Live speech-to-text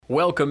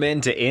Welcome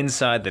into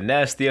Inside the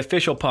Nest, the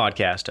official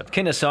podcast of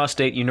Kennesaw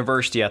State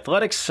University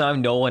Athletics.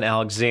 I'm Nolan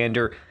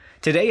Alexander.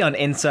 Today on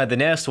Inside the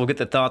Nest, we'll get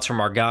the thoughts from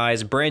our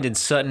guys, Brandon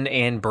Sutton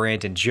and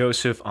Brandon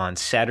Joseph, on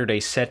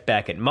Saturday's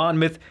setback at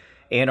Monmouth,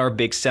 and our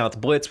Big South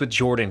Blitz with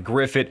Jordan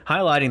Griffith,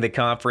 highlighting the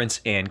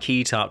conference and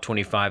key top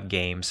 25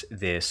 games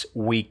this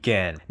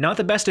weekend. Not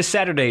the best of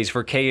Saturdays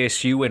for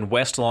KSU and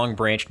West Long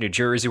Branch, New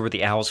Jersey, where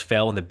the Owls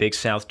fell in the Big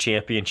South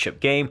Championship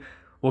game.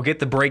 We'll get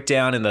the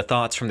breakdown and the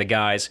thoughts from the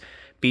guys,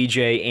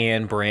 BJ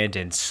and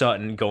Brandon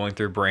Sutton, going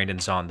through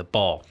Brandon's On the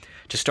Ball.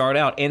 To start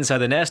out, Inside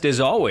the Nest, as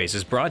always,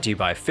 is brought to you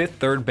by Fifth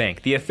Third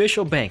Bank, the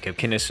official bank of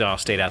Kennesaw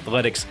State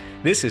Athletics.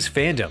 This is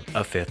Fandom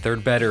of Fifth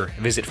Third Better.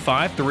 Visit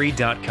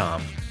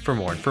 53.com for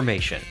more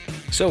information.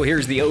 So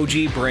here's the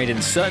OG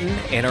Brandon Sutton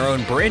and our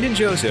own Brandon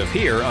Joseph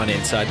here on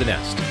Inside the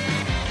Nest.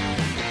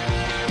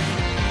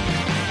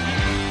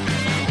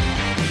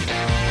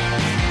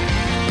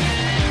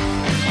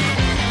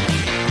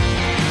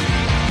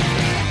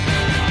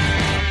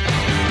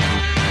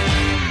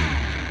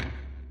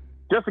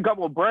 Just a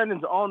couple of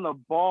Brandons on the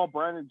ball.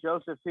 Brandon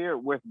Joseph here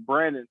with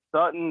Brandon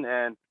Sutton.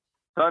 And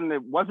Sutton,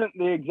 it wasn't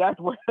the exact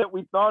way that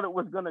we thought it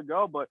was going to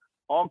go, but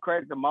all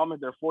credit to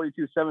Monmouth. Their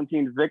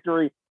 42-17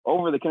 victory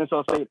over the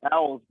Kennesaw State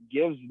Owls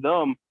gives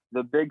them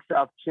the Big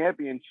South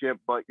Championship.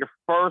 But your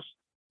first,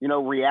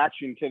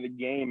 reaction to the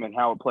game and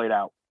how it played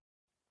out.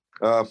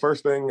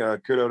 First thing,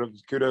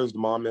 kudos to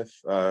Monmouth.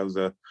 It was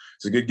a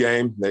good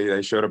game.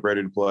 They showed up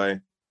ready to play,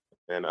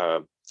 and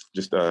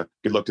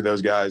good luck to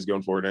those guys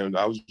going forward. And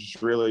I was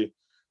just really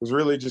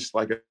just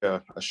like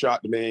a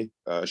shock to me.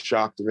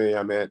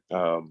 I meant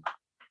the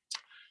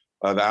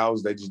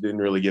Owls, they just didn't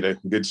really get a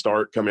good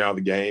start coming out of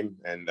the game,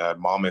 and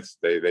Monmouth,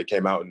 they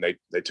came out and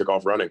they took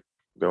off running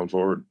going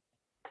forward.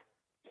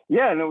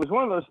 Yeah, and it was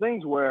one of those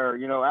things where,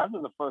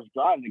 after the first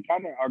drive, they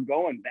kind of are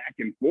going back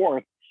and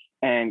forth,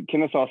 and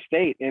Kennesaw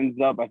State ends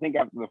up, I think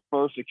after the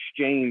first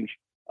exchange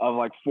of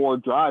like 4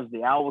 drives,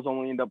 the Owls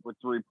only end up with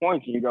 3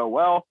 points, and you go,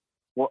 well,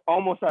 we're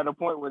almost at a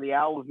point where the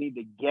Owls need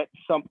to get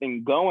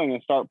something going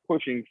and start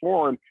pushing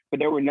forward, but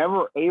they were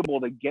never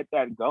able to get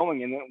that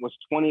going. And then it was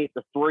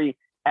 28-3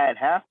 at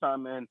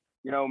halftime. And,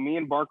 me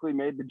and Barkley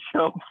made the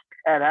joke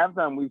at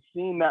halftime. We've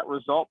seen that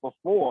result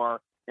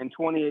before in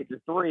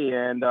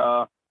 28-3,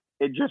 and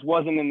it just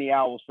wasn't in the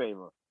Owls'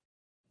 favor.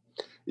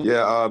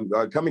 Yeah,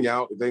 coming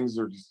out, things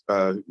were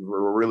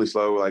really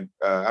slow. Like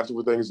after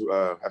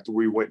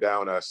we went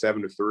down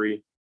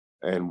 7-3,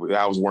 and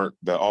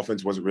the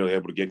offense wasn't really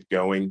able to get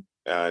going.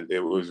 And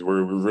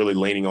we're really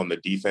leaning on the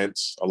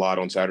defense a lot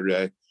on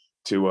Saturday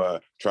to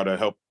try to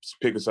help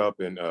pick us up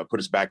and put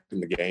us back in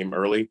the game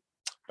early.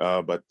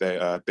 But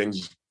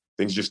things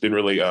just didn't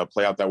really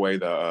play out that way.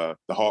 The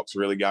Hawks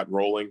really got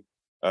rolling.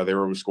 They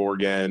were able to score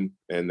again,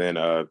 and then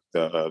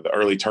the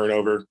early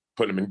turnover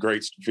put them in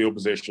great field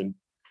position.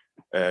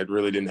 It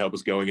really didn't help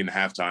us going into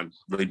halftime,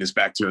 leading us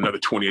back to another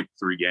 28-3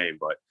 game.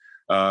 But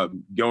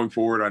going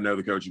forward, I know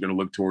the coach is going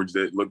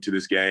to look to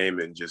this game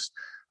and just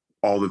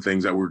all the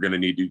things that we're going to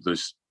need to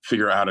just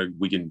figure out how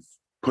we can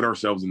put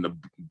ourselves in the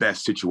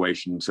best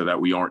situation so that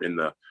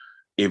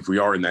if we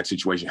are in that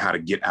situation, how to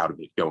get out of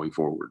it going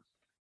forward.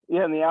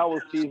 Yeah, and the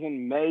Owls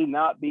season may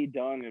not be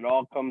done. It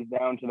all comes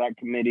down to that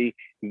committee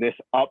this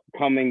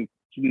upcoming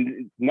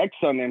next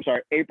Sunday,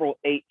 April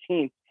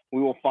 18th.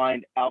 We will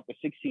find out the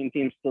 16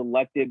 teams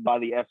selected by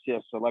the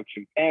FCS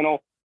selection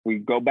panel. We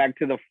go back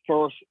to the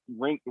first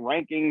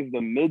rankings,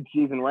 the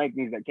mid-season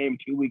rankings that came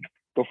 2 weeks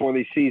before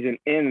the season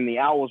ended, and the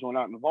Owls were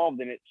not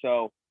involved in it.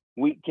 So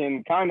we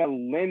can kind of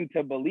lend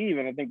to believe,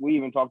 and I think we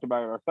even talked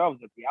about it ourselves,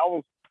 that the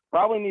Owls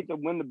probably need to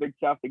win the Big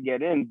South to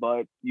get in,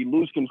 but you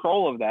lose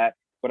control of that.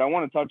 But I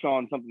want to touch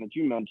on something that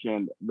you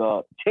mentioned,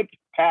 the tipped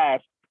pass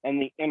and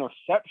the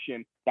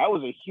interception. That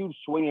was a huge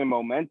swing in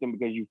momentum,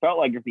 because you felt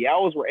like if the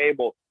Owls were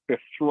able to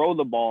throw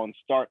the ball and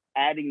start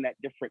adding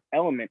that different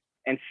element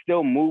and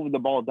still move the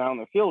ball down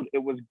the field,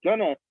 it was going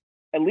to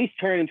at least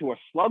turn into a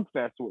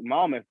slugfest with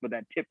Monmouth. But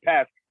that tip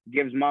pass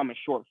gives Monmouth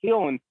short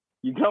field, and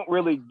you don't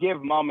really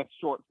give Monmouth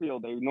short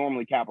field. They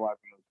normally capitalize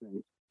on those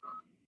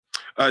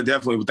things.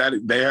 Definitely. With that,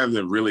 they have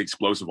a really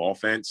explosive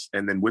offense,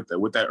 and then with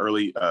that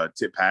early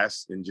tip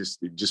pass and just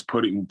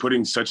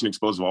putting such an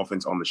explosive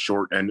offense on the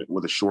short end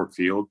with a short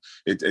field,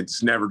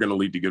 it's never going to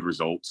lead to good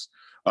results.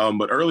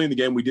 But early in the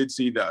game, we did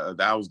see the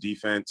Owls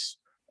defense.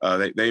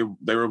 They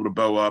were able to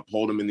bow up,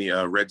 hold them in the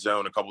red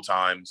zone a couple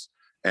times,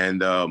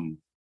 and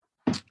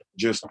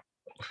just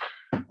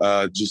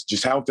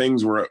how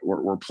things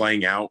were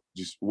playing out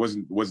just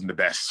wasn't the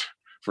best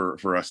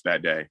for us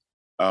that day.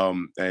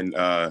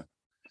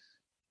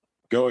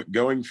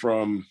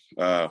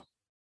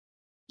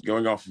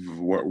 Going off of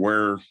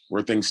where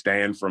things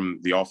stand from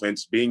the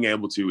offense, being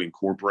able to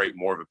incorporate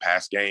more of a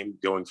pass game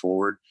going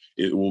forward,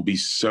 it will be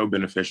so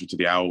beneficial to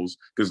the Owls,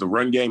 because the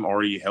run game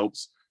already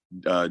helps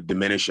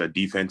diminish a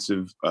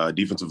defensive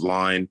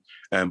line,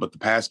 but the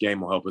pass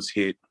game will help us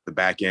hit the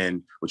back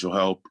end, which will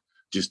help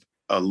just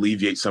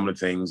alleviate some of the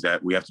things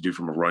that we have to do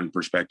from a run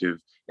perspective,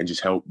 and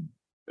just help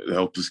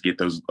us get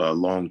those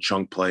long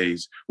chunk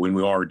plays when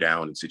we are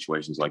down in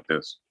situations like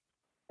this.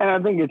 And I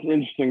think it's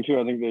interesting too.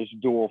 I think there's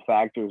dual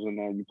factors in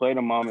there. You played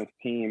a Monmouth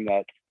team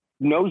that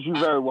knows you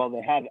very well.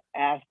 They have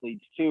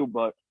athletes too,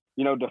 but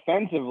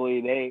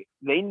defensively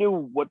they knew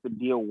what the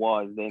deal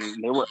was,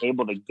 and they were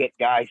able to get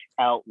guys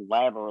out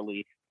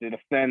laterally to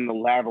defend the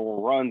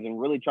lateral runs and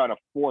really try to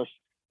force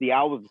the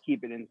Owls to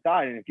keep it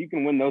inside. And if you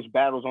can win those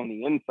battles on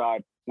the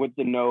inside with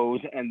the nose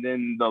and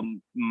then the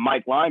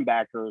Mike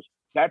linebackers,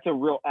 that's a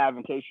real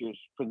advantageous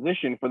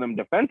position for them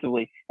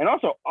defensively. And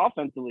also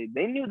offensively,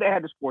 they knew they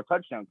had to score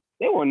touchdowns.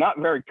 They were not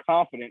very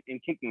confident in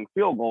kicking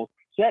field goals.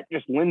 So that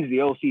just lends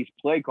the OC's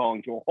play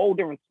calling to a whole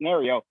different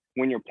scenario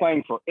when you're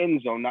playing for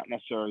end zone, not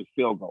necessarily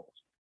field goals.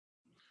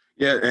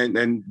 Yeah,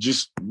 and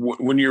just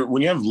when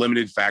you have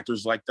limited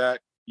factors like that,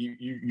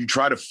 you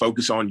try to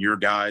focus on your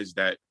guys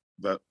that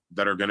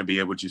are going to be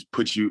able to just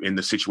put you in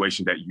the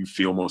situation that you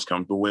feel most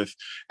comfortable with.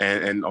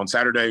 And on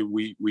Saturday,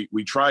 we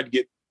tried to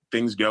get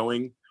things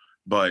going,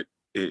 but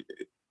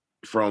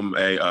from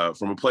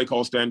a play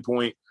call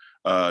standpoint,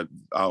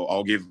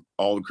 I'll give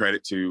all the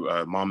credit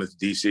to Monmouth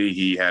DC.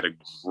 He had a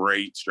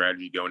great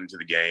strategy going into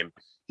the game.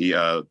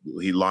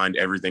 He lined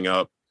everything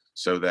up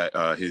so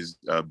that his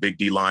big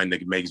D line, they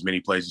could make as many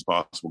plays as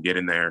possible, get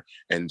in there,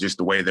 and just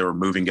the way they were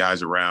moving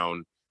guys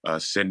around,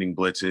 sending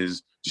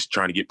blitzes, just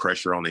trying to get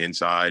pressure on the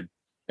inside,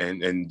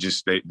 and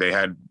just they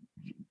had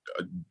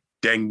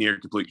dang near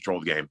complete control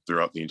of the game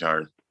throughout the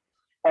entire.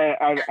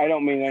 I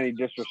don't mean any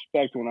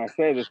disrespect when I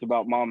say this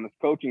about Monmouth's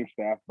coaching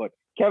staff, but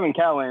Kevin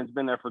Callahan's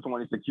been there for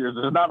 26 years.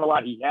 There's not a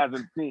lot he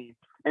hasn't seen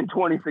in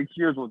 26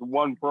 years with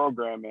one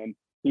program, and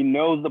he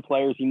knows the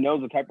players. He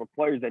knows the type of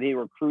players that he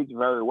recruits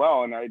very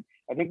well, and I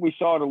think we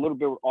saw it a little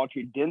bit with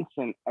Autry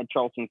Denson at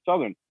Charleston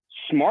Southern.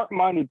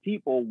 Smart-minded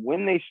people,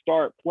 when they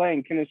start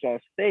playing Kennesaw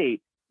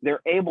State,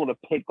 they're able to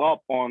pick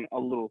up on a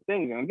little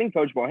things. And I think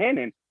Coach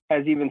Bohannon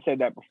has even said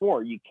that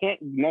before. You can't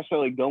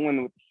necessarily go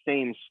in with the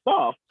same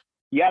stuff.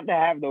 You have to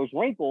have those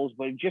wrinkles,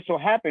 but it just so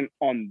happened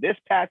on this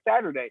past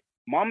Saturday,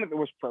 Monmouth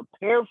was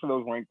prepared for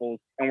those wrinkles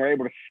and were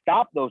able to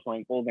stop those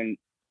wrinkles. And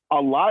a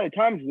lot of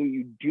times when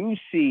you do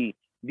see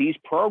these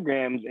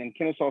programs and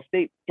Kennesaw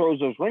State throws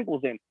those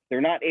wrinkles in,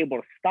 they're not able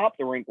to stop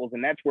the wrinkles,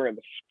 and that's where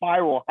the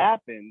spiral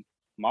happens.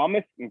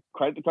 Monmouth, and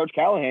credit to Coach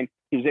Callahan,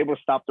 he was able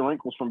to stop the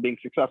wrinkles from being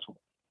successful.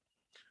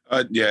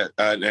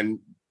 And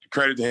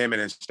credit to him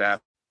and his staff.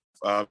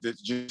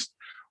 It's just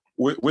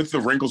with the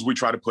wrinkles we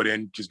try to put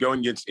in, because going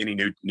against any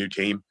new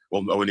team,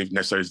 well, I wouldn't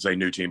necessarily say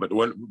new team, but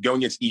going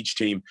against each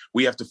team,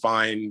 we have to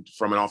find,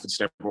 from an offense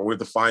standpoint, we have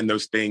to find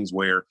those things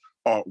where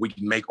we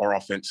can make our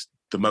offense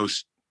the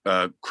most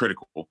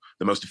critical,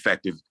 the most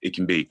effective it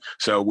can be.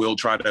 So we'll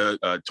try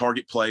to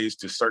target plays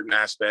to certain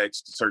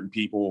aspects, to certain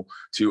people,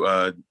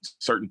 to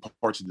certain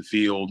parts of the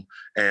field.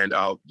 And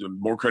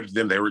more credit to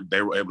them,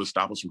 they were able to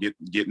stop us from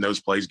getting those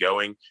plays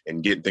going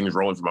and getting things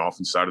rolling from the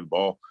offensive side of the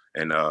ball.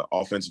 And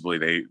offensively,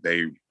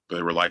 they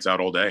were lights out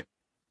all day.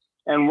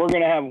 And we're going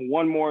to have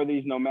one more of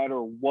these no matter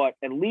what,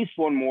 at least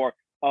one more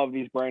of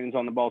these Brandons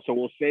on the ball. So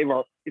we'll save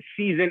our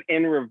season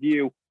in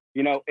review.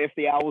 If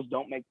the Owls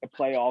don't make the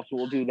playoffs,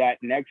 we'll do that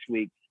next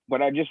week.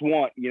 But I just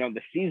want,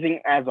 the season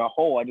as a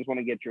whole, I just want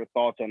to get your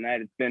thoughts on that.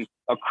 It's been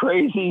a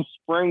crazy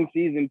spring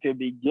season to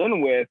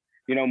begin with,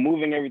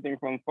 moving everything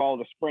from fall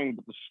to spring,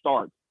 but the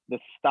starts, the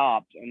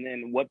stops, and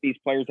then what these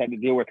players had to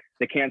deal with,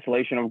 the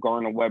cancellation of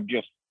Gardner Webb,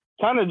 just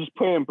kind of just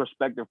put it in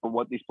perspective for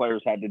what these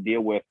players had to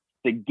deal with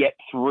to get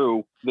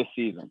through the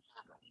season.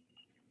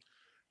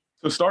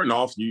 So starting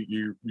off,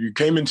 you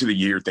came into the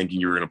year thinking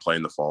you were going to play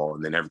in the fall,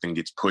 and then everything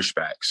gets pushed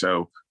back.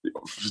 So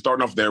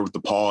starting off there with the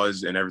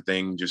pause and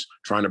everything, just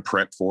trying to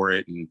prep for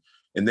it, and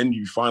then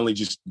you finally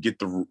just get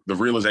the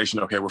realization,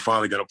 okay, we're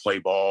finally going to play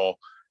ball.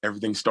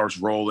 Everything starts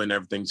rolling,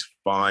 everything's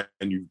fine,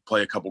 and you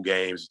play a couple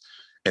games,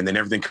 and then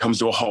everything comes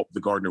to a halt.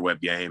 The Gardner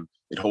Webb game,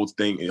 it holds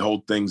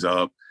things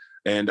up,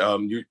 and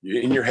you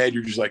in your head,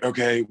 you're just like,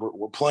 okay,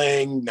 we're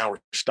playing now, we're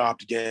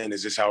stopped again.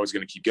 Is this how it's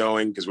going to keep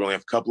going? Because we only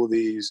have a couple of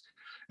these.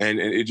 And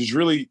it's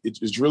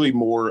really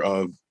more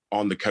of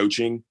on the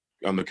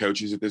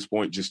coaches at this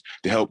point, just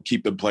to help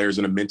keep the players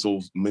in a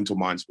mental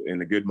mind,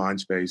 in a good mind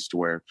space, to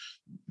where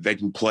they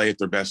can play at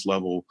their best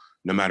level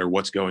no matter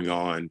what's going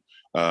on,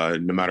 no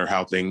matter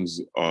how things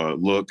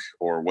look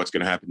or what's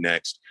going to happen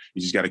next.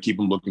 You just got to keep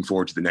them looking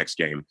forward to the next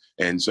game.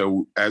 And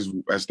so as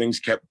things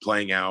kept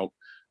playing out,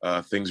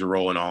 things are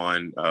rolling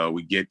on.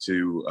 We get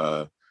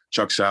to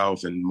Chuck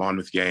South and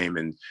Monmouth game,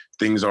 and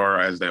things are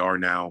as they are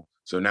now.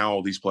 So now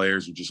all these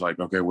players are just like,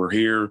 okay, we're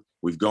here.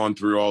 We've gone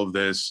through all of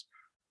this.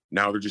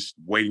 Now they're just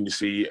waiting to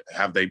see,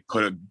 have they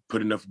put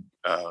enough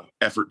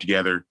effort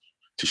together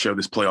to show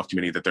this playoff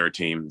committee that they're a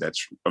team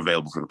that's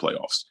available for the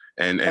playoffs.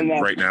 And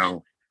right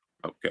now,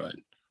 go ahead.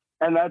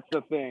 And that's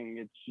the thing.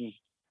 It's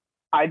just,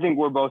 I think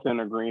we're both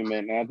in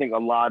agreement. And I think a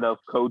lot of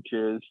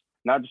coaches,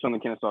 not just on the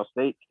Kennesaw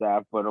State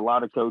staff, but a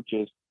lot of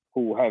coaches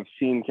who have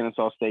seen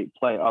Kennesaw State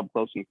play up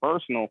close and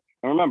personal.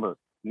 And remember,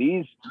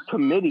 these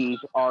committees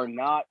are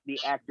not the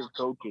active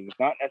coaches. It's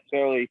not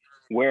necessarily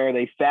where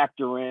they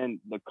factor in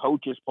the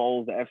coaches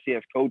polls, the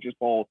FCS coaches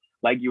poll,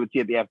 like you would see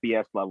at the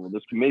FBS level.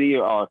 This committee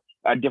are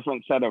a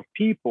different set of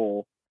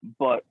people,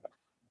 but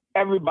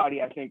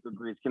everybody, I think,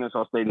 agrees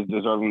Kennesaw State is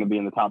deserving to be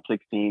in the top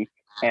 16.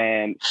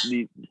 And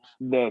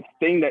the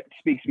thing that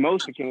speaks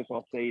most to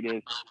Kennesaw State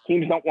is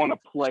teams don't want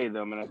to play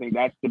them. And I think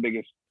that's the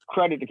biggest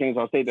credit to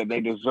Kennesaw State, that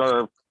they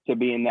deserve to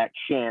be in that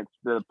chance,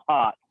 the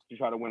pot, to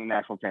try to win a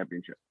national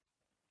championship.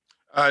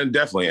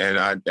 Definitely,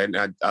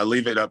 and I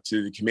leave it up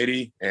to the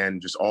committee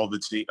and just all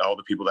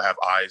the people that have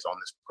eyes on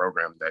this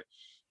program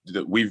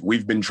that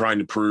we've been trying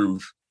to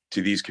prove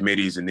to these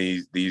committees and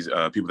these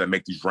people that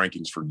make these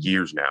rankings for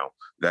years now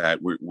that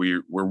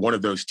we're one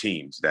of those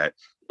teams that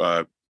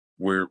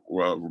we're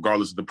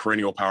regardless of the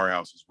perennial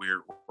powerhouses,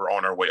 we're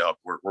on our way up.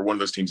 We're one of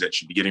those teams that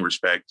should be getting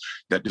respect,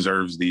 that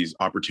deserves these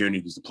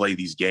opportunities to play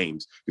these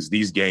games, because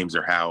these games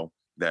are how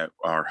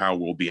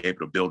we'll be able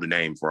to build a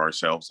name for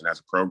ourselves and as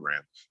a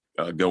program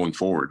going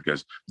forward,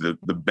 because the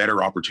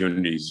better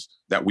opportunities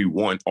that we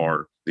want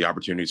are the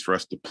opportunities for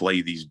us to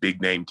play these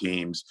big name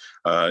teams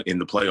in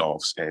the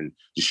playoffs, and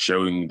just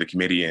showing the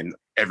committee and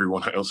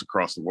everyone else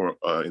across the world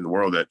in the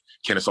world that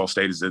Kennesaw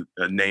State is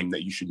a name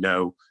that you should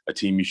know, a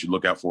team you should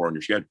look out for on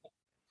your schedule.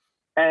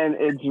 And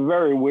it's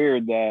very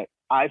weird that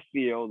I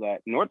feel that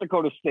North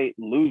Dakota State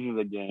loses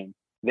a game,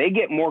 they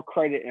get more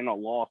credit in a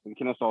loss than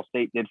Kennesaw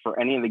State did for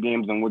any of the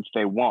games in which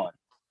they won.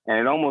 And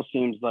it almost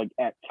seems like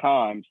at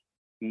times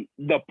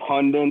the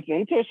pundits,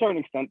 and to a certain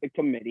extent the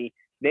committee,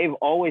 they've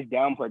always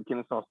downplayed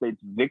Kennesaw State's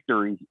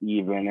victories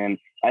even. And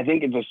I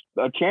think it's just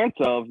a chance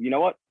of, you know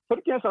what,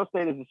 put Kennesaw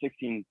State as a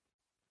 16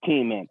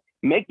 team in.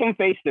 Make them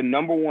face the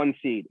number one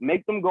seed.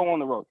 Make them go on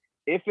the road.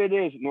 If it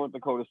is North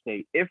Dakota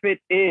State, if it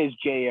is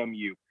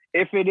JMU,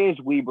 if it is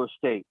Weber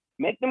State,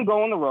 make them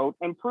go on the road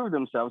and prove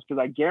themselves,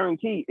 because I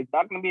guarantee it's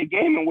not going to be a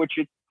game in which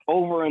it's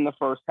over in the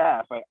first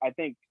half. I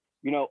think,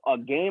 you know, a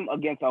game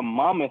against a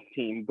Monmouth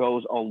team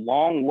goes a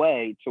long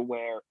way to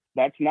where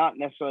that's not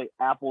necessarily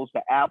apples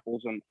to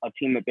apples and a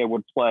team that they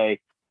would play,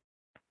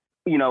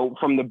 you know,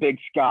 from the Big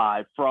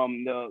Sky,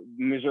 from the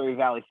Missouri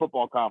Valley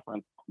Football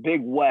Conference,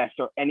 Big West,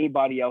 or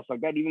anybody else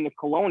like that, even the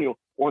Colonial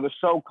or the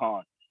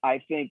SoCon.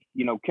 I think,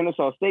 you know,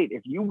 Kennesaw State,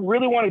 if you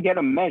really want to get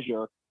a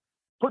measure,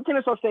 put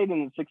Kennesaw State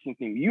in the 16th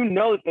team. You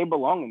know that they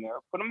belong in there.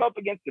 Put them up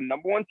against the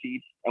number one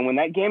seed. And when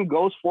that game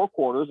goes 4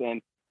 quarters,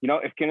 and, you know,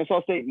 if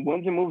Kennesaw State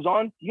wins and moves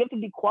on, you have to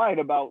be quiet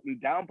about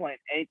downplaying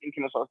anything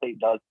Kennesaw State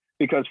does.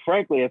 Because,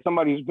 frankly, as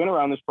somebody who's been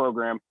around this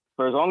program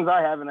for as long as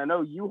I have, and I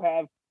know you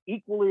have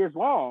equally as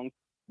long,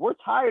 we're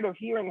tired of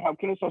hearing how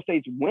Kennesaw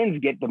State's wins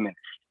get diminished.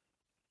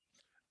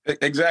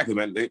 Exactly,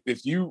 man.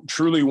 If you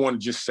truly want to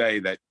just say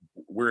that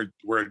we're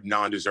a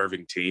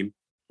non-deserving team,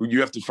 you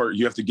have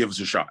to give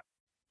us a shot.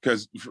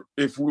 Because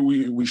if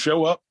we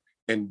show up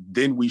and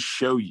then we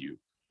show you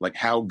like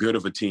how good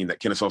of a team that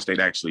Kennesaw State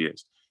actually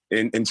is.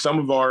 In some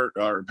of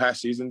our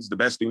past seasons, the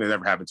best thing that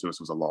ever happened to us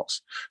was a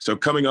loss. So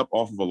coming up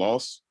off of a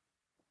loss,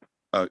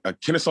 a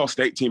Kennesaw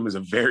State team is a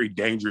very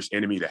dangerous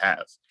enemy to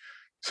have.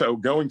 So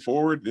going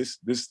forward, this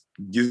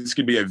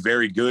could be a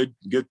very good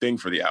thing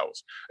for the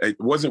Owls. It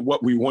wasn't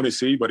what we want to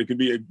see, but it could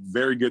be a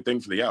very good thing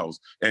for the Owls.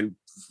 And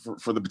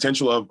for the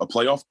potential of a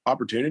playoff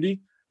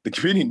opportunity, the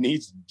committee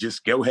needs to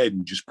just go ahead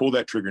and just pull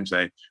that trigger and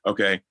say,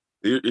 okay,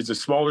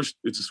 it's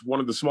one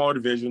of the smaller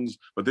divisions,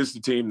 but this is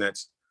the team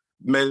that's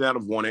may not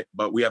have won it,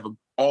 but we have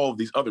all of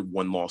these other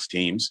one-loss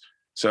teams.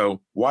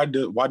 So why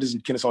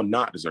doesn't Kennesaw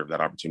not deserve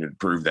that opportunity to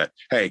prove that,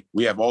 hey,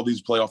 we have all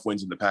these playoff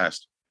wins in the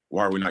past.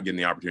 Why are we not getting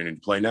the opportunity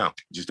to play now?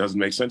 It just doesn't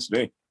make sense to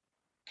me.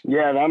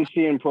 Yeah, and I'm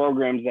seeing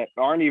programs that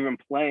aren't even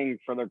playing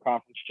for their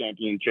conference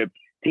championship,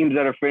 teams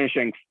that are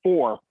finishing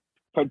 4th,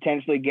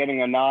 potentially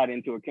getting a nod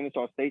into a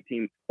Kennesaw State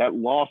team that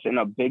lost in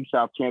a Big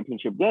South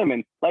championship game.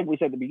 And like we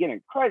said at the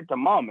beginning, credit to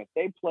Monmouth.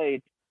 They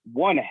played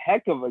one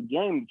heck of a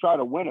game to try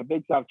to win a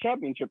Big South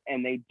championship,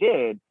 and they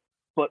did.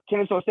 But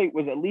Kennesaw State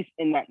was at least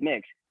in that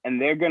mix,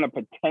 and they're going to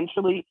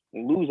potentially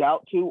lose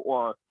out to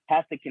or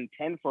have to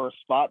contend for a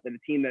spot that a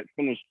team that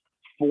finished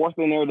 4th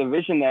in their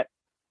division that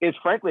is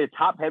frankly a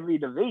top-heavy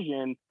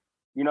division,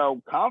 you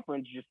know,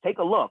 conference. Just take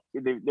a look.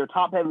 They're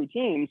top-heavy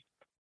teams,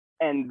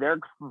 and they're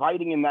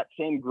fighting in that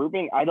same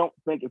grouping. I don't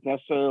think it's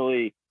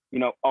necessarily, you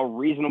know, a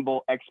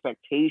reasonable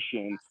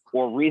expectation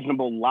or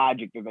reasonable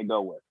logic that they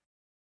go with.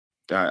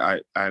 I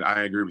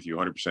agree with you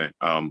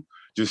 100%.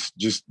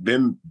 Just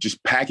them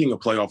packing a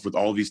playoff with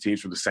all these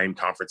teams from the same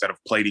conference that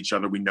have played each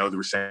other. We know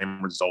the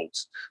same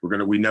results.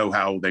 We know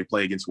how they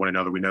play against one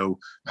another. We know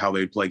how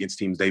they play against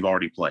teams they've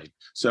already played.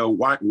 So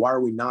why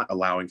are we not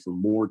allowing for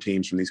more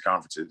teams from these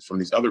conferences, from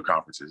these other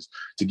conferences,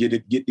 to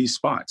get these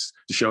spots,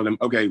 to show them,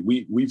 okay,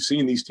 we've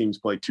seen these teams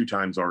play 2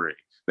 times already.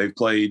 They've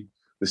played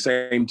the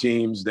same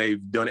teams.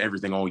 They've done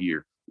everything all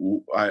year.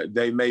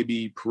 They may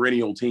be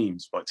perennial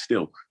teams, but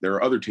still, there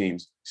are other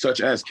teams, such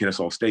as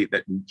Kennesaw State,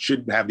 that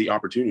should have the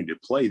opportunity to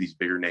play these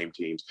bigger name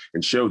teams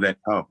and show that,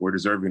 we're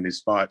deserving these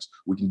spots.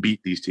 We can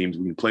beat these teams.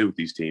 We can play with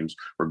these teams,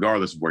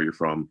 regardless of where you're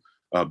from.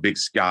 Big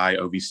Sky,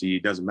 OVC,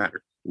 it doesn't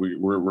matter.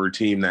 We're a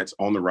team that's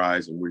on the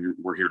rise, and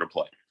we're here to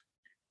play.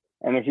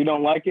 And if you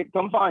don't like it,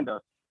 come find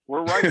us.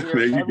 We're right here.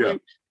 There you go.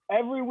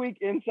 Every week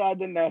inside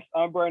the nest.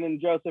 I'm Brandon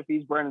Joseph.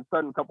 He's Brandon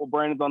Sutton. A couple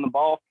Brandons on the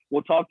ball.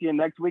 We'll talk to you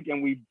next week,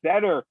 and we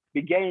better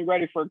be getting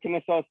ready for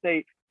Kennesaw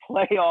State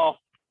playoff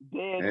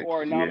bid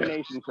or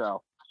nomination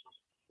show.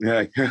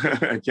 Yeah,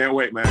 can't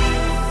wait,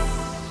 man.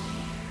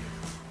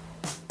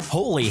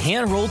 Holy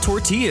hand-rolled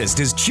tortillas,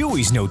 does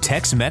Chuy's know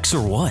Tex-Mex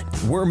or what?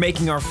 We're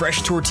making our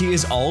fresh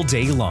tortillas all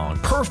day long,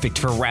 perfect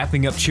for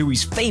wrapping up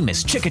Chuy's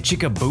famous Chicka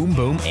Chicka Boom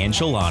Boom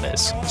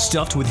enchiladas.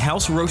 Stuffed with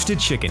house-roasted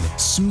chicken,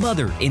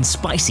 smothered in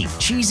spicy,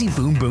 cheesy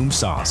Boom Boom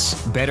sauce.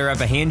 Better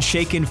have a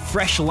hand-shaken,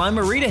 fresh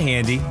Lime-A-Rita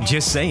handy,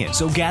 just saying.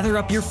 So gather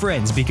up your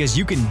friends because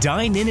you can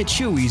dine in at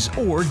Chuy's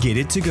or get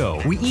it to go.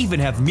 We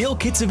even have meal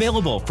kits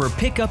available for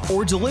pickup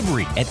or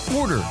delivery at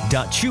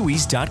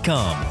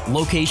order.chuys.com.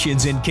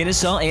 Locations in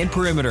Kennesaw and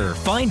Perimeter.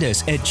 Find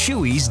us at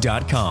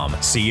Chuy's.com.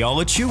 See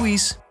y'all at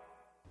Chuy's.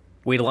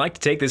 We'd like to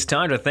take this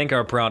time to thank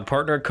our proud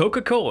partner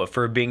Coca-Cola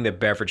for being the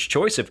beverage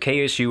choice of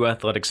KSU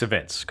athletics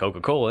events.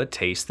 Coca-Cola,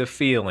 taste the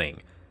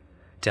feeling.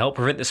 To help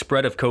prevent the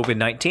spread of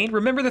COVID-19,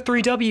 remember the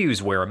 3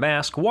 W's: wear a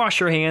mask, wash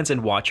your hands,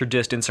 and watch your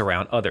distance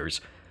around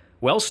others.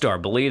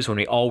 Wellstar believes when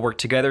we all work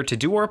together to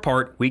do our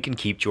part, we can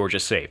keep Georgia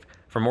safe.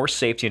 For more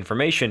safety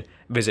information,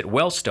 visit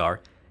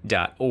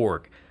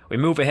wellstar.org. We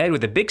move ahead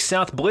with the Big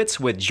South Blitz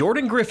with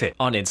Jordan Griffith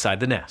on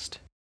Inside the Nest.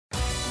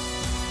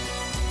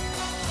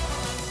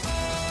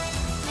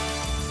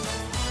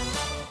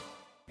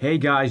 Hey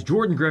guys,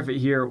 Jordan Griffith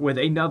here with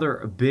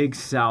another Big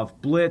South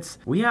Blitz.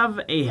 We have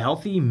a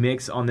healthy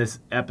mix on this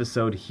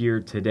episode here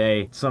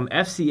today. Some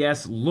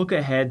FCS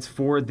look-aheads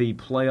for the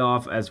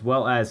playoff, as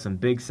well as some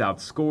Big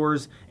South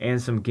scores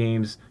and some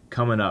games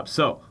coming up.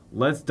 So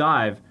let's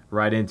dive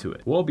right into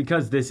it. Well,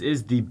 because this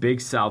is the Big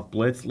South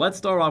Blitz, let's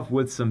start off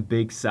with some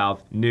Big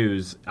South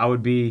news. I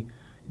would be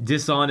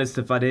dishonest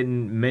if I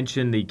didn't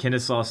mention the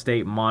Kennesaw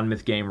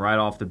State-Monmouth game right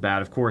off the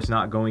bat. Of course,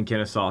 not going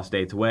Kennesaw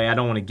State's way. I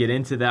don't want to get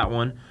into that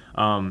one.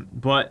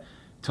 But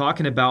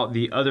talking about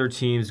the other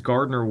teams,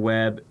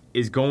 Gardner-Webb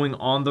is going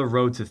on the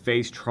road to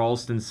face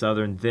Charleston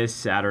Southern this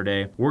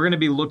Saturday. We're going to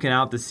be looking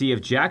out to see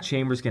if Jack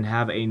Chambers can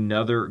have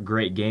another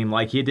great game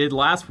like he did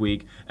last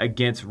week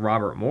against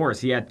Robert Morris.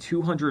 He had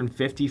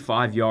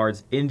 255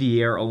 yards in the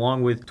air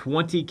along with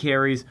 20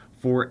 carries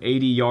for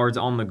 80 yards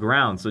on the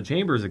ground. So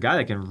Chambers is a guy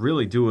that can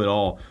really do it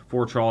all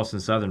for Charleston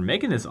Southern,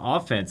 making this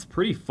offense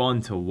pretty fun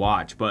to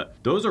watch. But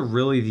those are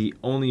really the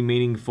only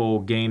meaningful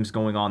games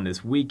going on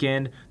this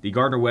weekend. The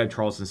Gardner-Webb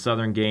Charleston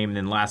Southern game, and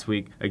then last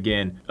week,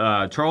 again,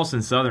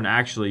 Charleston Southern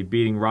actually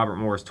beating Robert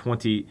Morris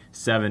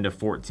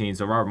 27-14.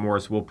 So Robert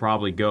Morris will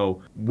probably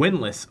go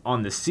winless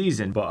on the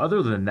season. But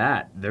other than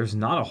that, there's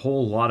not a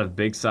whole lot of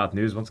Big South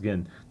news. Once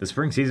again, the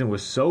spring season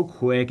was so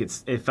quick.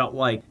 It felt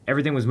like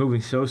everything was moving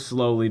so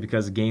slowly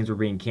because the games were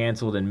being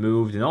canceled and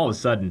moved, and all of a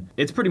sudden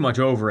it's pretty much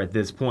over at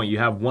this point. You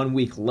have 1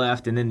 week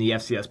left and then the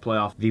FCS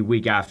playoff the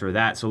week after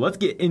that. So let's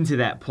get into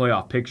that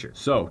playoff picture.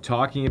 So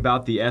talking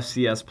about the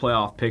FCS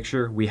playoff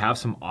picture, we have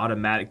some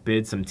automatic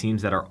bids, some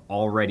teams that are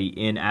already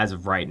in as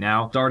of right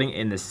now. Starting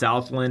in the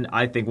Southland,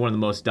 I think one of the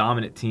most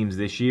dominant teams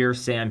this year,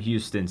 Sam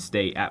Houston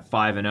State at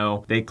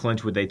 5-0. They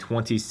clinch with a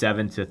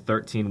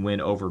 27-13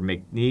 win over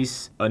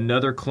McNeese.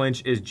 Another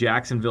clinch is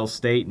Jacksonville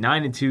State,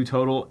 9-2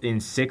 total in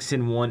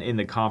 6-1 in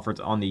the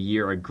conference on the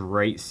year. A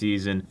great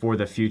season for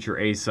the future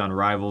ASUN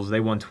rivals.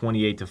 They won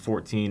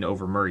 28-14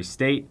 over Murray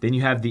State. Then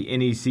you have the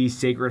NEC.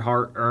 Sacred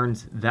Heart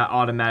earns that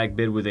automatic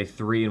bid with a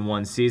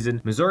 3-1 season.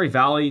 Missouri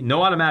Valley,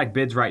 no automatic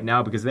bids right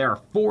now because there are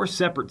 4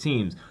 separate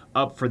teams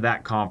up for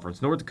that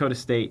conference. North Dakota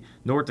State,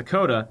 North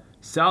Dakota,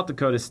 South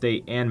Dakota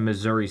State, and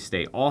Missouri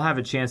State all have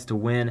a chance to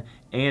win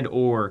and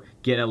or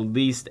get at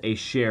least a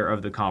share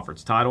of the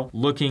conference title.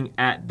 Looking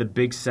at the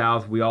Big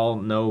South, we all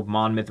know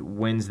Monmouth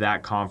wins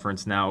that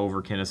conference now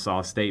over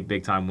Kennesaw State.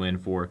 Big time win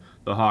for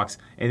the Hawks.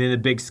 And then the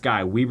Big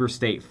Sky, Weber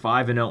State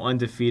 5-0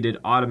 undefeated,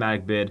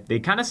 automatic bid. They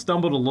kind of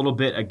stumbled a little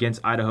bit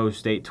against Idaho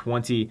State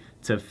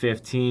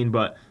 20-15,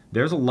 but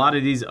there's a lot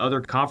of these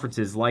other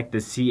conferences like the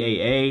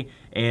CAA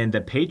and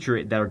the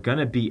Patriot that are going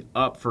to be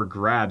up for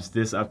grabs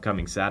this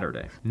upcoming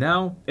Saturday.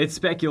 Now, it's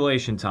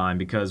speculation time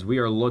because we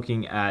are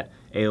looking at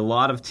a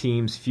lot of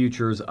teams'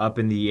 futures up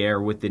in the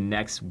air with the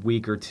next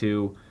week or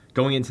two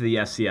going into the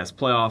FCS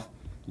playoff.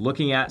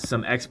 Looking at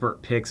some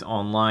expert picks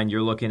online,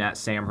 you're looking at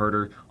Sam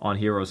Herder on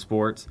Hero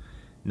Sports.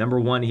 Number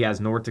 1, he has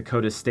North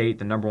Dakota State,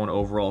 the number 1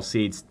 overall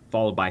seeds,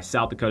 followed by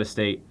South Dakota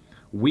State,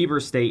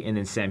 Weber State, and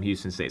then Sam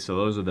Houston State. So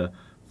those are the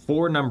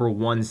 4 number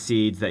 1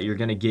 seeds that you're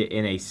going to get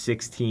in a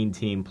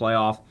 16-team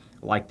playoff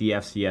like the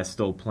FCS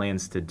still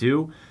plans to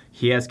do.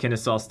 He has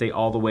Kennesaw State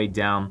all the way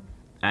down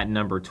at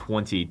number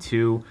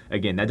 22.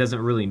 Again, that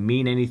doesn't really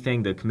mean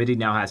anything. The committee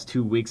now has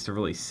 2 weeks to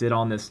really sit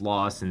on this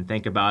loss and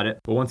think about it.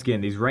 But once again,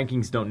 these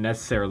rankings don't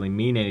necessarily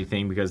mean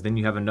anything because then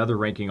you have another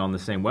ranking on the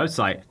same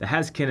website that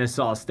has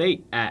Kennesaw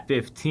State at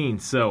 15.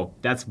 So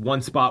that's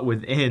one spot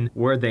within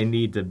where they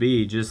need to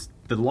be. Just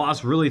the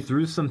loss really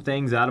threw some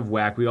things out of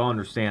whack. We all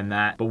understand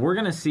that. But we're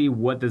going to see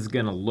what this is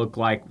going to look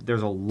like.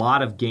 There's a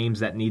lot of games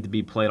that need to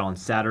be played on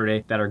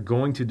Saturday that are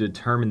going to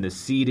determine the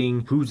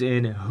seeding, who's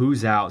in,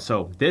 who's out.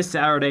 So this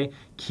Saturday,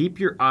 keep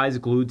your eyes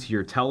glued to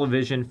your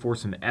television for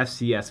some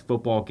FCS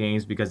football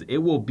games because it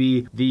will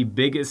be the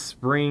biggest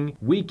spring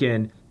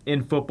weekend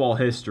in football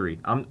history.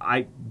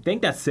 I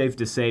think that's safe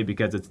to say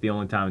because it's the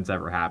only time it's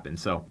ever happened.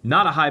 So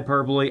not a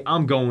hyperbole.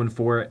 I'm going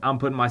for it. I'm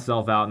putting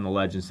myself out in the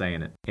ledge and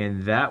saying it.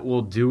 And that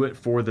will do it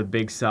for the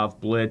Big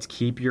South Blitz.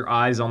 Keep your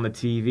eyes on the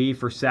TV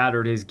for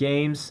Saturday's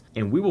games,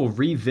 and we will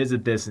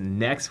revisit this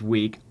next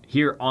week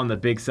here on the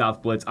Big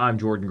South Blitz. I'm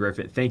Jordan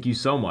Griffith. Thank you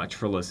so much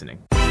for listening.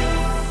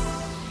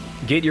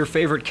 Get your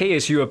favorite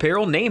KSU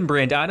apparel, name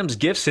brand items,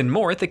 gifts, and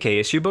more at the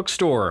KSU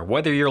Bookstore.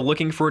 Whether you're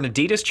looking for an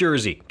Adidas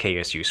jersey,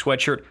 KSU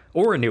sweatshirt,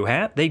 or a new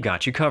hat, they've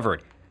got you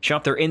covered.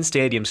 Shop their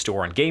in-stadium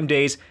store on game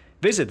days,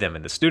 visit them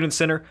in the Student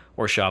Center,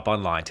 or shop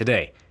online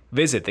today.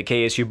 Visit the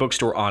KSU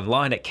Bookstore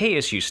online at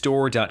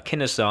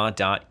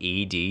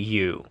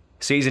ksustore.kennesaw.edu.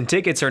 Season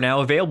tickets are now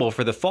available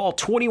for the fall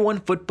 21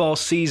 football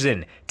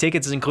season.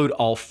 Tickets include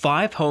all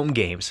 5 home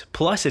games,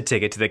 plus a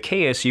ticket to the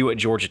KSU at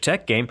Georgia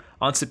Tech game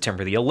on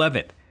September the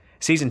 11th.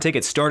 Season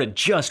tickets start at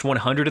just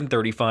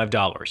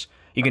 $135.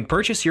 You can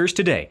purchase yours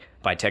today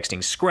by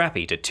texting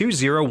SCRAPPY to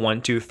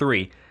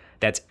 20123.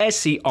 That's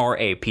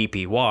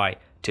SCRAPPY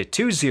to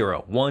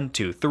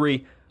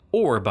 20123,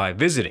 or by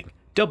visiting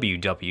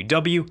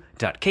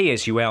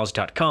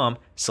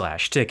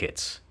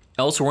www.ksuowls.com/tickets.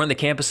 Elsewhere on the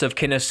campus of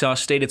Kennesaw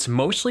State, it's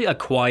mostly a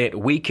quiet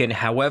weekend.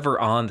 However,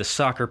 on the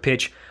soccer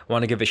pitch, I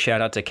want to give a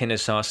shout out to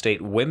Kennesaw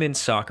State women's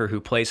soccer,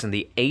 who plays in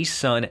the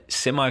ASUN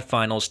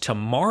semifinals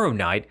tomorrow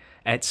night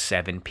at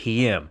 7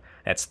 p.m.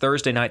 That's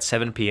Thursday night,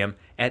 7 p.m.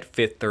 at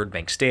Fifth Third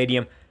Bank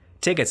Stadium.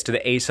 Tickets to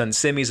the ASUN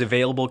semis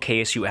available,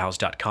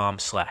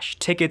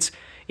 ksuowls.com/tickets.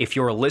 If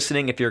you're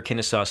listening, if you're a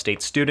Kennesaw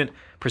State student,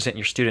 present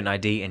your student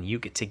ID and you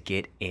get to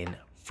get in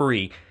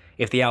free.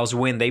 If the Owls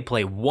win, they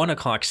play 1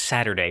 o'clock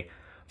Saturday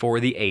for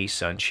the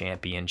ASUN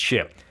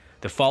Championship.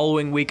 The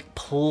following week,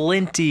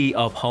 plenty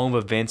of home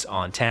events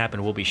on tap,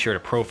 and we'll be sure to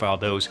profile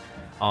those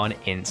on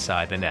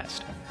Inside the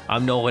Nest.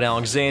 I'm Nolan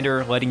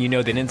Alexander, letting you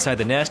know that Inside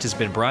the Nest has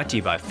been brought to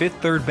you by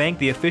Fifth Third Bank,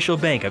 the official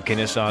bank of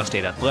Kennesaw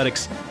State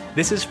Athletics.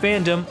 This is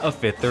Fandom of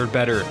Fifth Third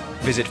Better.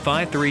 Visit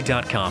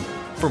 53.com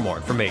for more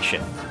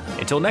information.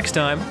 Until next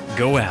time,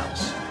 go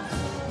Owls.